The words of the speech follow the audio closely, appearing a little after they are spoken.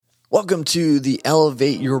Welcome to the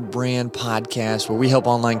Elevate Your Brand podcast, where we help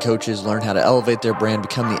online coaches learn how to elevate their brand,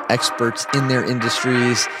 become the experts in their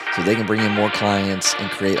industries so they can bring in more clients and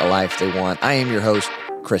create a life they want. I am your host,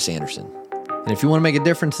 Chris Anderson. And if you want to make a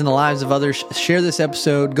difference in the lives of others, share this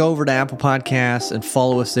episode, go over to Apple Podcasts and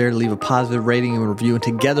follow us there to leave a positive rating and review. And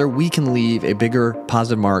together we can leave a bigger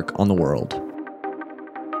positive mark on the world.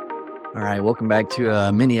 All right, welcome back to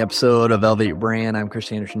a mini episode of Elevate Your Brand. I'm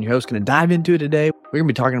Chris Anderson, your host. Going to dive into it today. We're going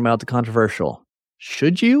to be talking about the controversial.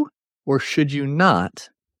 Should you or should you not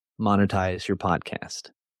monetize your podcast?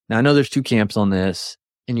 Now, I know there's two camps on this,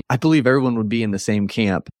 and I believe everyone would be in the same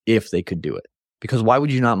camp if they could do it. Because why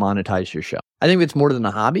would you not monetize your show? I think if it's more than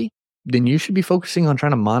a hobby, then you should be focusing on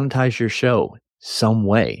trying to monetize your show some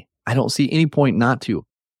way. I don't see any point not to.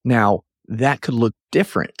 Now, that could look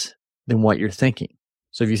different than what you're thinking.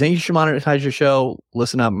 So if you think you should monetize your show,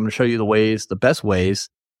 listen up. I'm going to show you the best ways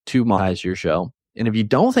to monetize your show. And if you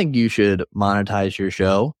don't think you should monetize your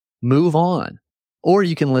show, move on. Or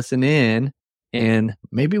you can listen in and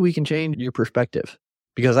maybe we can change your perspective.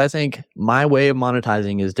 Because I think my way of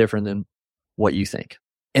monetizing is different than what you think.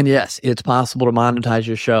 And yes, it's possible to monetize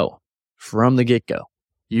your show from the get-go.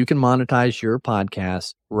 You can monetize your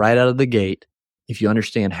podcast right out of the gate if you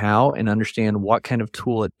understand how and understand what kind of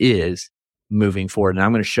tool it is moving forward. And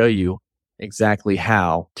I'm going to show you exactly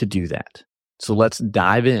how to do that. So let's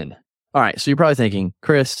dive in. All right. So you're probably thinking,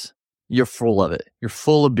 Chris, you're full of it. You're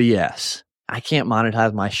full of BS. I can't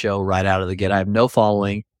monetize my show right out of the gate. I have no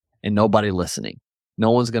following and nobody listening.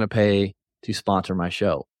 No one's going to pay to sponsor my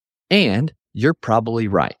show. And you're probably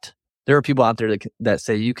right. There are people out there that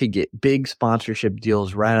say you could get big sponsorship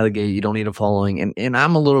deals right out of the gate. You don't need a following. And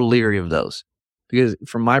I'm a little leery of those. Because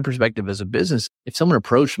from my perspective as a business, if someone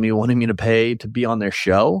approached me wanting me to pay to be on their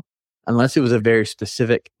show, unless it was a very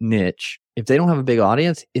specific niche, if they don't have a big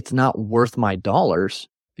audience, it's not worth my dollars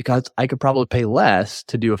because I could probably pay less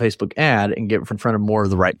to do a Facebook ad and get in front of more of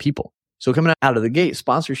the right people. So coming out of the gate,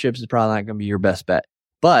 sponsorships is probably not going to be your best bet.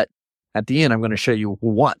 But at the end, I'm going to show you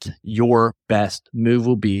what your best move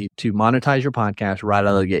will be to monetize your podcast right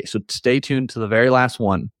out of the gate. So stay tuned to the very last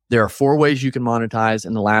one. There are 4 ways you can monetize,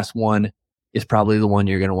 and the last one is probably the one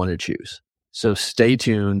you're going to want to choose. So stay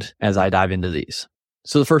tuned as I dive into these.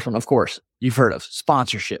 So the first one, of course, you've heard of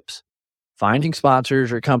sponsorships. Finding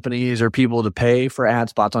sponsors or companies or people to pay for ad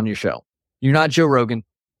spots on your show. You're not Joe Rogan.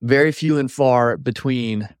 Very few and far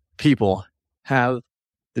between people have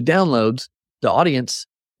the downloads, the audience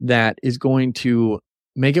that is going to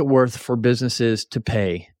make it worth for businesses to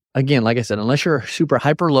pay. Again, like I said, unless you're a super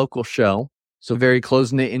hyper local show, so very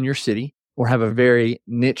close-knit in your city, or have a very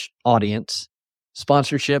niche audience,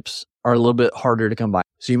 sponsorships are a little bit harder to come by.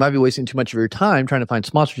 So you might be wasting too much of your time trying to find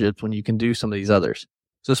sponsorships when you can do some of these others.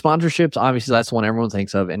 So sponsorships, obviously that's the one everyone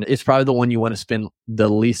thinks of. And it's probably the one you want to spend the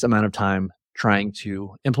least amount of time trying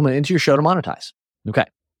to implement into your show to monetize. Okay.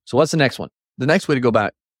 So what's the next one? The next way to go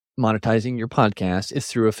about monetizing your podcast is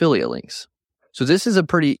through affiliate links. So this is a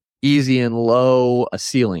pretty easy and low a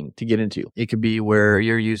ceiling to get into. It could be where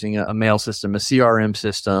you're using a mail system, a CRM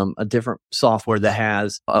system, a different software that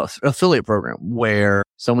has an affiliate program where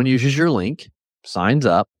someone uses your link, signs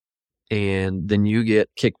up, and then you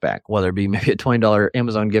get kickback, whether it be maybe a $20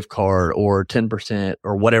 Amazon gift card or 10%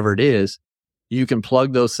 or whatever it is. You can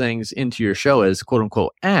plug those things into your show as quote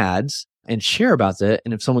unquote ads and share about that.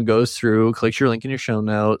 And if someone goes through, clicks your link in your show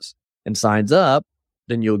notes and signs up,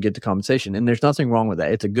 then you'll get the compensation. And there's nothing wrong with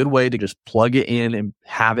that. It's a good way to just plug it in and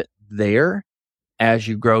have it there as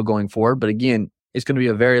you grow going forward. But again, it's going to be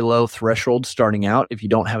a very low threshold starting out if you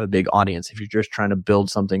don't have a big audience, if you're just trying to build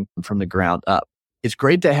something from the ground up. It's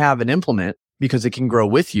great to have and implement because it can grow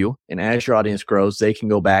with you. And as your audience grows, they can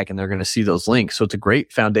go back and they're going to see those links. So it's a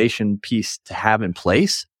great foundation piece to have in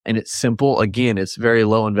place. And it's simple. Again, it's very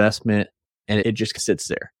low investment and it just sits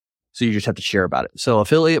there. So you just have to share about it. So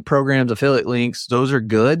affiliate programs, affiliate links, those are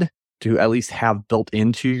good to at least have built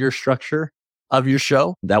into your structure of your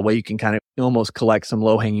show. That way you can kind of almost collect some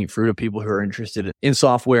low-hanging fruit of people who are interested in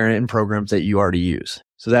software and in programs that you already use.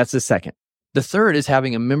 So that's the second. The third is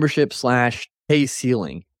having a membership/pay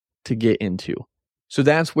ceiling to get into. So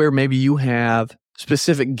that's where maybe you have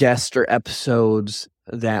specific guests or episodes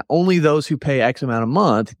that only those who pay X amount a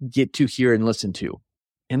month get to hear and listen to.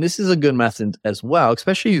 And this is a good method as well,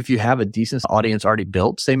 especially if you have a decent audience already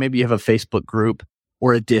built. Say maybe you have a Facebook group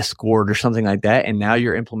or a Discord or something like that, and now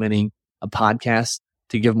you're implementing a podcast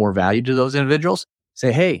to give more value to those individuals.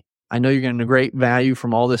 Say, hey, I know you're getting a great value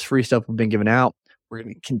from all this free stuff we've been giving out. We're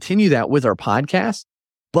going to continue that with our podcast.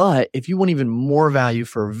 But if you want even more value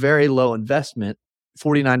for a very low investment,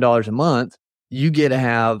 $49 a month, you get to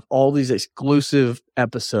have all these exclusive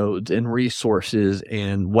episodes and resources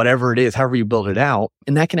and whatever it is, however you build it out.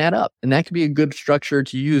 And that can add up. And that could be a good structure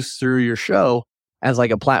to use through your show as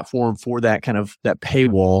like a platform for that kind of that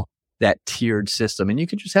paywall, that tiered system. And you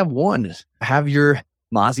could just have one, have your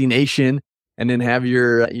Mozzie Nation, and then have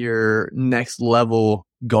your next level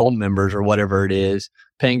gold members or whatever it is,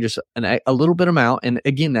 paying just a little bit amount. And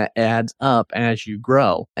again, that adds up as you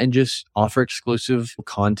grow, and just offer exclusive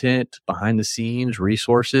content, behind the scenes,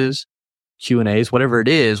 resources, Q&As, whatever it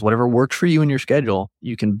is, whatever works for you in your schedule,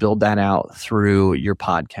 you can build that out through your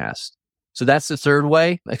podcast. So that's the third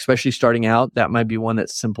way, especially starting out. That might be one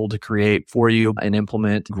that's simple to create for you and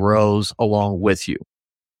implement, grows along with you.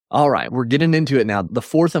 All right, we're getting into it now. The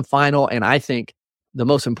fourth and final, and I think the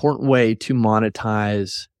most important way to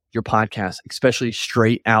monetize your podcast, especially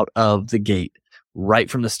straight out of the gate, right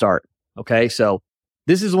from the start. Okay, so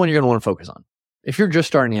this is the one you're going to want to focus on. If you're just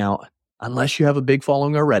starting out, unless you have a big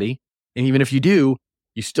following already, and even if you do,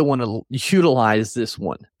 you still want to utilize this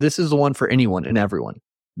one. This is the one for anyone and everyone.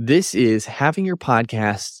 This is having your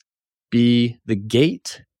podcast be the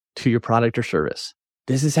gate to your product or service.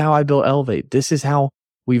 This is how I built Elevate. This is how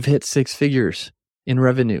we've hit 6 figures in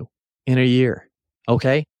revenue in a year.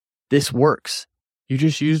 Okay, this works. You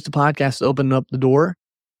just use the podcast to open up the door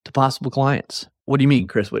to possible clients. What do you mean,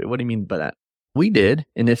 Chris? What do you mean by that? We did.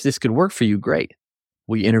 And if this could work for you, great.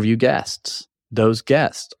 We interview guests. Those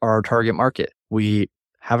guests are our target market. We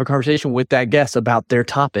have a conversation with that guest about their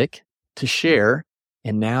topic to share.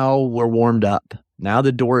 And now we're warmed up. Now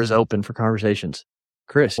the door is open for conversations.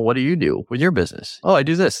 Chris, what do you do with your business? Oh, I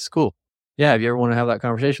do this. It's cool. Yeah. If you ever want to have that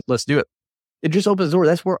conversation, let's do it. It just opens the door.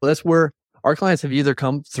 That's where our clients have either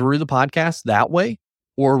come through the podcast that way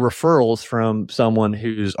or referrals from someone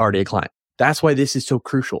who's already a client. That's why this is so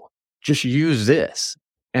crucial. Just use this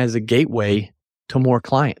as a gateway to more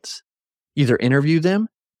clients. Either interview them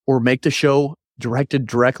or make the show directed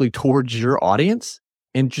directly towards your audience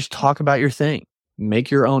and just talk about your thing.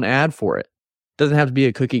 Make your own ad for it. Doesn't have to be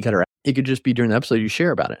a cookie cutter. It could just be during the episode you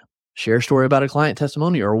share about it. Share a story about a client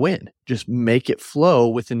testimony or a win. Just make it flow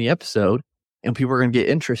within the episode, and people are going to get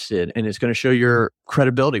interested, and it's going to show your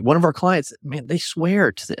credibility. One of our clients, man, they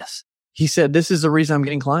swear to this. He said, this is the reason I'm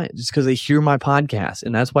getting clients. It's because they hear my podcast,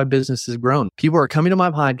 and that's why business has grown. People are coming to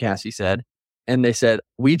my podcast, he said, and they said,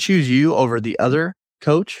 we choose you over the other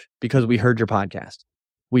coach because we heard your podcast.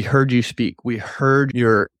 We heard you speak. We heard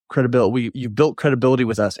your credibility. You built credibility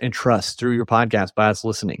with us and trust through your podcast by us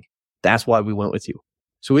listening. That's why we went with you.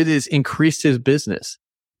 So it has increased his business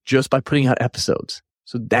just by putting out episodes.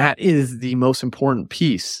 So that is the most important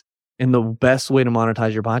piece and the best way to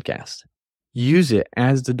monetize your podcast. Use it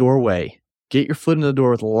as the doorway. Get your foot in the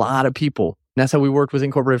door with a lot of people. And that's how we work with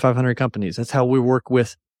Incorporated 500 companies. That's how we work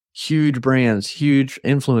with huge brands, huge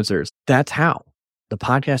influencers. That's how the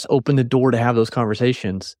podcast opened the door to have those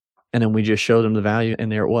conversations. And then we just showed them the value, and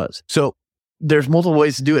there it was. So there's multiple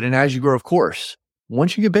ways to do it. And as you grow, of course,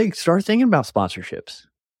 once you get big, start thinking about sponsorships.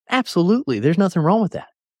 Absolutely. There's nothing wrong with that.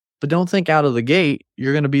 But don't think out of the gate,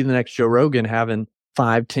 you're going to be the next Joe Rogan having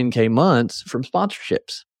 5, 10K months from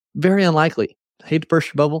sponsorships. Very unlikely. I hate to burst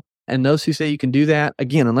your bubble. And those who say you can do that,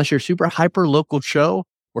 again, unless you're a super hyper local show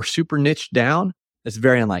or super niche down, it's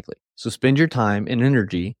very unlikely. So spend your time and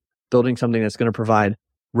energy building something that's going to provide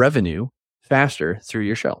revenue faster through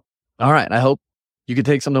your show. All right. I hope you could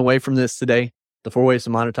take something away from this today. The 4 ways to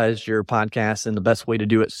monetize your podcast and the best way to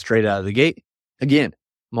do it straight out of the gate. Again,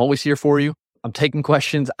 I'm always here for you. I'm taking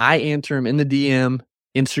questions. I answer them in the DM,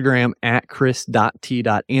 Instagram at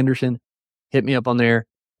chris.t.anderson. Hit me up on there.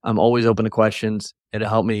 I'm always open to questions. It'll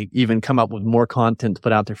help me even come up with more content to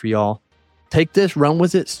put out there for y'all. Take this, run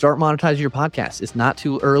with it, start monetizing your podcast. It's not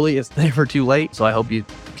too early. It's never too late. So I hope you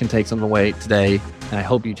can take something away today, and I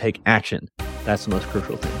hope you take action. That's the most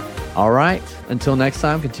crucial thing. All right. Until next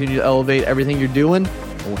time, continue to elevate everything you're doing,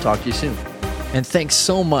 and we'll talk to you soon. And thanks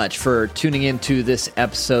so much for tuning into this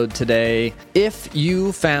episode today. If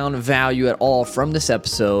you found value at all from this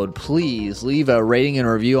episode, please leave a rating and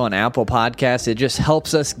review on Apple Podcasts. It just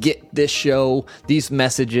helps us get this show, these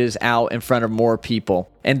messages out in front of more people.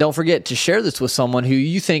 And don't forget to share this with someone who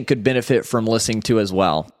you think could benefit from listening to as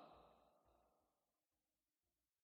well.